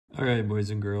Alright, boys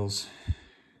and girls,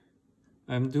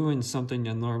 I'm doing something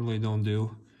I normally don't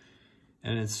do,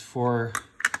 and it's for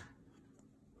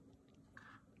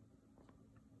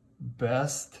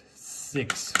best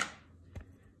 6.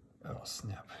 Oh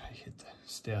snap, I hit the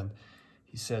stand.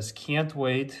 He says can't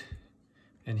wait,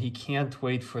 and he can't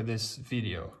wait for this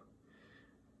video.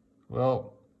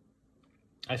 Well,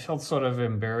 I felt sort of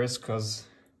embarrassed because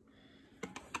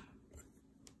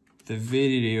the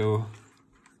video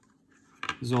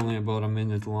is only about a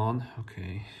minute long.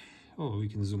 Okay. Oh, we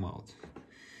can zoom out.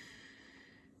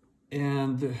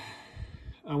 And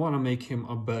I want to make him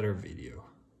a better video.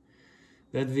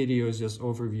 That video is just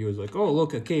overview. It's like, oh,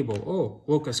 look, a cable. Oh,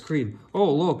 look, a screen.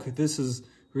 Oh, look, this is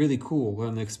really cool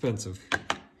and expensive.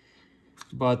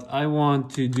 But I want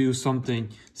to do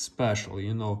something special,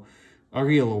 you know, a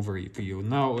real overview.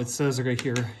 Now, it says right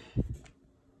here,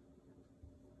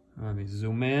 let me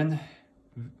zoom in.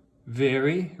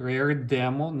 Very rare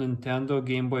demo Nintendo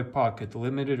Game Boy Pocket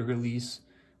limited release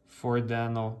for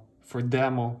demo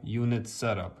unit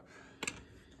setup.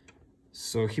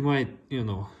 So he might, you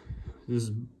know,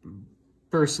 this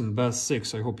person best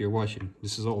 6, I hope you're watching.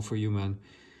 This is all for you, man.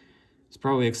 He's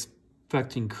probably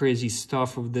expecting crazy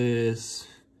stuff of this,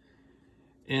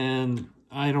 and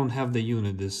I don't have the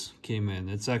unit this came in.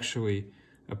 It's actually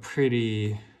a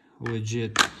pretty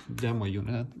legit demo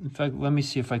unit. In fact, let me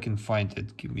see if I can find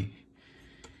it. Give me,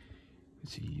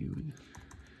 let's see, you.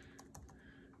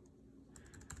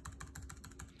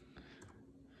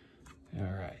 All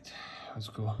right, let's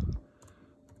go.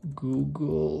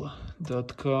 Google.com.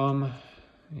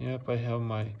 Yep, I have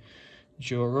my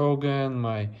Joe Rogan,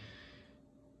 my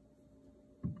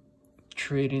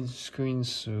trading screen.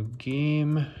 So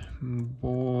Game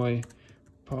Boy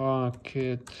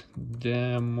Pocket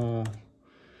demo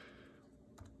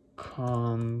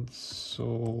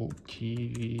console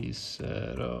TV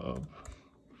setup.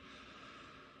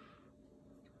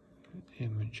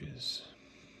 Images.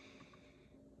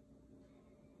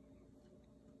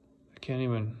 I can't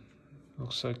even,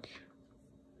 looks like,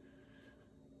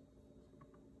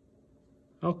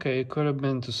 okay, it could have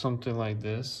been to something like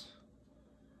this.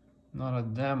 Not a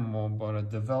demo, but a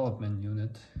development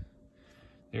unit.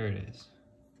 There it is.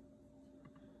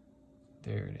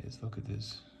 There it is. Look at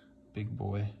this big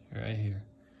boy right here.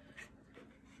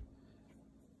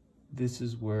 This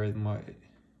is where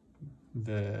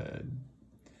the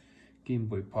Game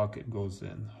Boy Pocket goes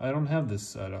in. I don't have this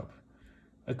set up.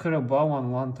 I could have bought one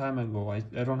a long time ago. I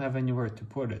don't have anywhere to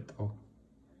put it though.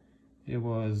 It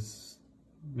was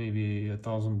maybe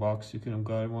 $1,000. You could have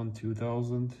got one,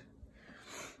 2,000.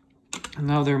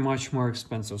 Now they're much more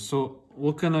expensive. So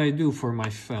what can I do for my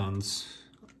fans?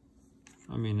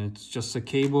 I mean, it's just a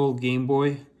cable Game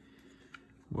Boy.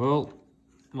 Well,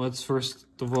 let's first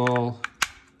of all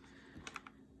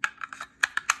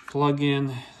plug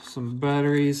in some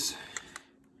batteries.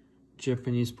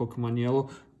 Japanese Pokemon Yellow.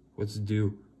 Let's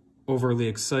do overly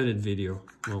excited video.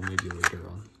 Well, maybe later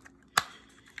on.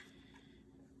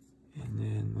 And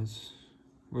then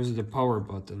where's the power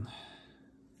button?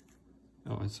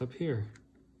 Oh, it's up here.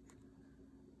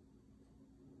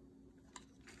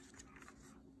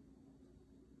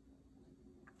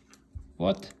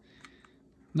 What?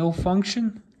 No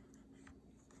function?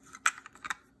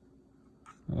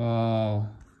 Wow.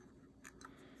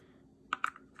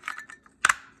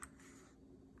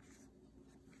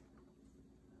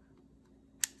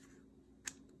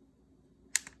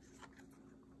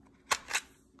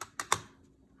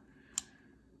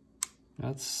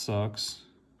 That sucks.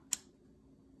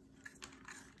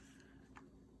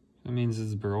 That means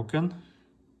it's broken.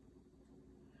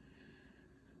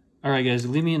 Alright guys,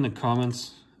 leave me in the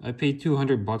comments. I paid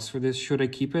 $200 for this. Should I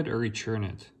keep it or return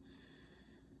it?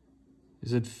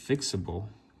 Is it fixable?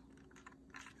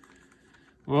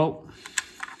 Well,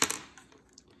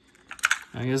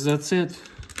 I guess that's it.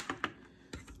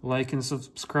 Like and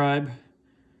subscribe.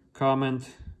 Comment.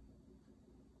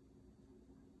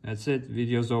 That's it.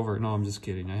 Video's over. No, I'm just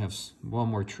kidding. I have one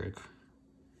more trick.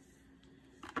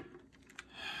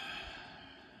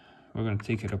 We're gonna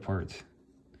take it apart.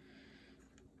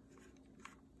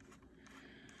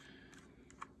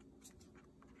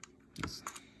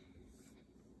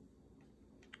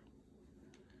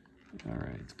 All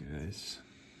right, guys.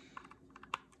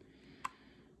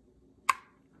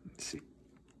 Let's see.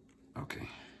 Okay.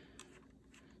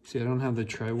 See, I don't have the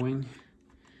tri-wing,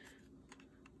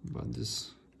 but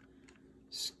this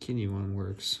skinny one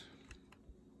works.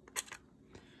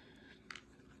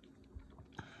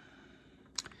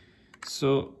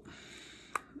 So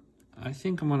I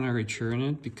think I'm gonna return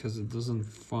it because it doesn't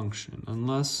function,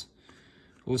 unless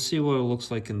we'll see what it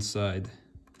looks like inside.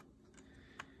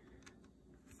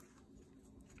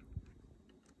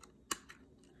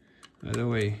 By the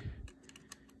way,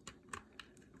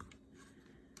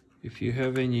 if you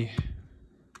have any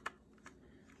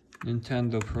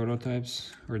Nintendo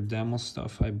prototypes or demo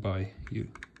stuff, I buy you.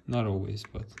 Not always,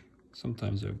 but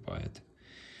sometimes I buy it.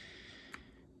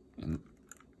 And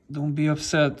don't be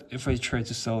upset if I try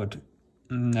to sell it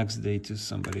the next day to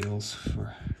somebody else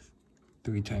for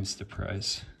 3 times the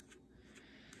price.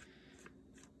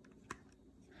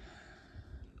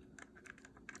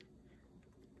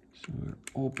 So we're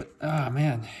open. Ah,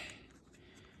 man.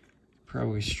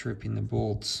 Probably stripping the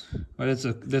bolts. But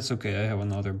that's okay. I have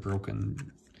another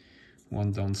broken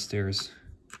one downstairs.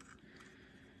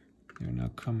 They're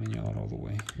not coming out all the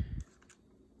way.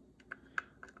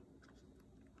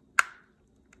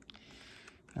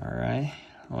 Alright,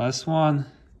 last one.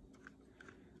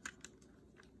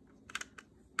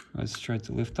 Let's try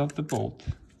to lift off the bolt.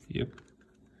 Yep.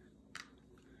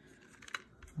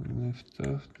 Lift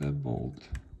off the bolt.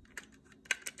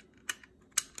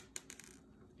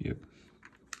 Yep.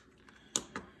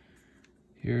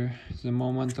 Here is the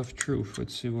moment of truth.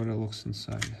 Let's see what it looks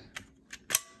inside.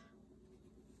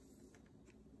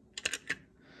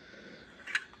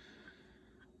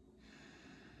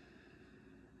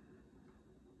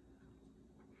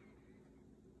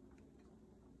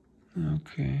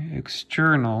 Okay,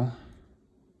 external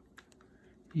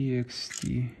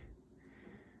EXT.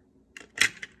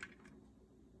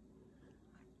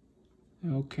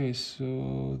 Okay,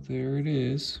 so there it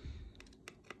is.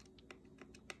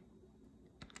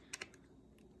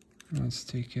 Let's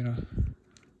take it off.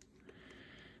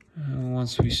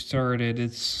 Once we start it,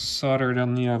 it's soldered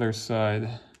on the other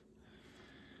side.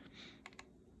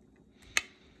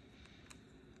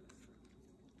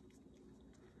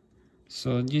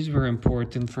 So these were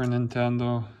important for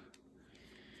Nintendo.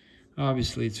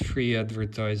 Obviously, it's free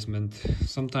advertisement.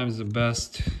 Sometimes the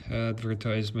best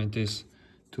advertisement is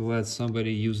to let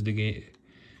somebody use the game,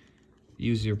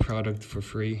 use your product for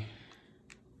free.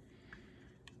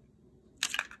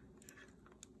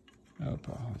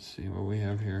 Let's see what we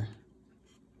have here.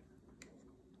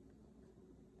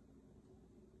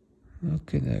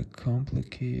 Look at that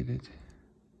complicated.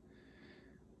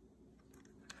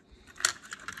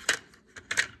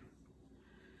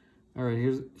 All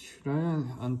right, should I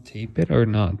untape it or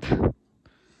not?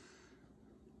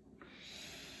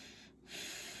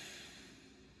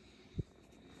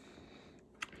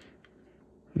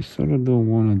 I sort of don't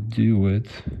want to do it.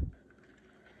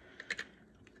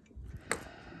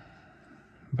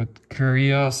 But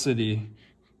curiosity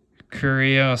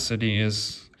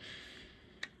is...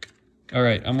 All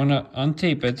right, I'm gonna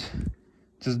untape it.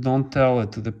 Just don't tell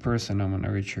it to the person I'm gonna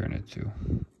return it to.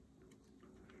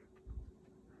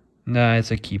 Nah, it's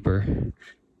a keeper.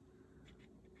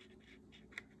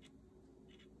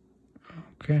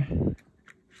 Okay.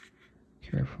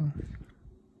 Careful.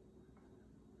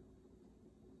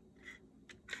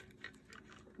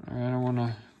 I don't want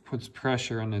to put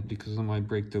pressure on it because I might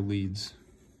break the leads.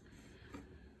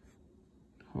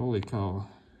 Holy cow.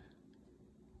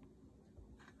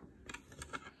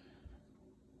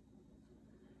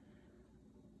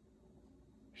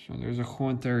 So there's a whole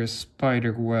entire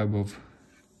spider web of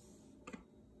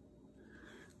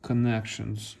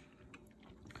connections.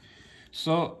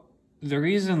 So the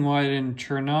reason why it didn't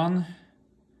turn on,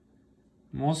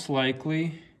 most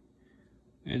likely,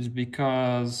 is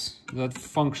because that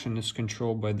function is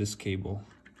controlled by this cable.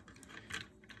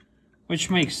 Which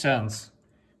makes sense,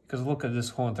 because look at this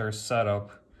whole entire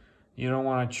setup. You don't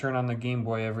want to turn on the Game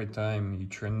Boy every time you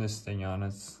turn this thing on.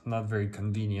 It's not very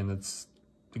convenient.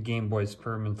 The Game Boy is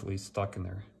permanently stuck in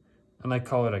there. And I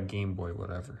call it a Game Boy,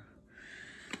 whatever.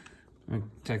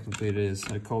 Technically it is.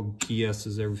 I call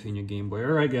GS's everything a Game Boy.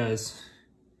 Alright guys.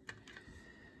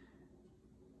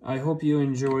 I hope you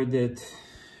enjoyed it.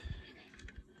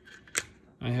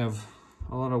 I have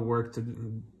a lot of work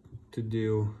to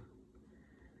do.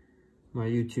 My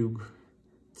YouTube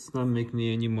does not make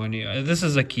me any money. This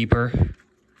is a keeper.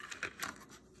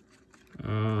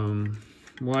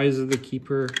 Why is it a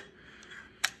keeper?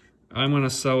 I'm gonna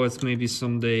sell it maybe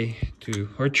someday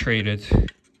or trade it.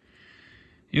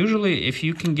 Usually, if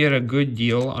you can get a good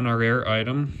deal on a rare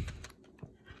item,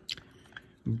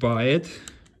 buy it.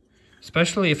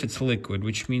 Especially if it's liquid,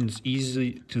 which means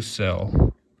easy to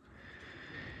sell.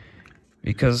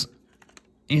 Because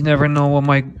you never know what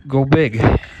might go big.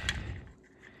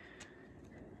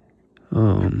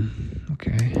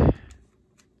 Okay.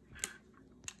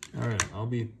 Alright, I'll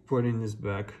be putting this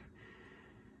back.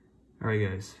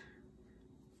 Alright guys.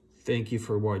 Thank you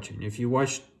for watching. If you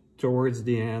watched towards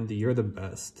the end, you're the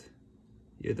best.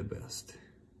 You're the best.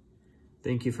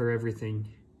 Thank you for everything.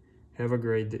 Have a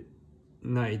great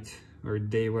night or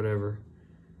day, whatever.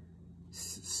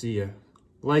 See ya.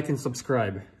 Like and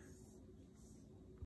subscribe.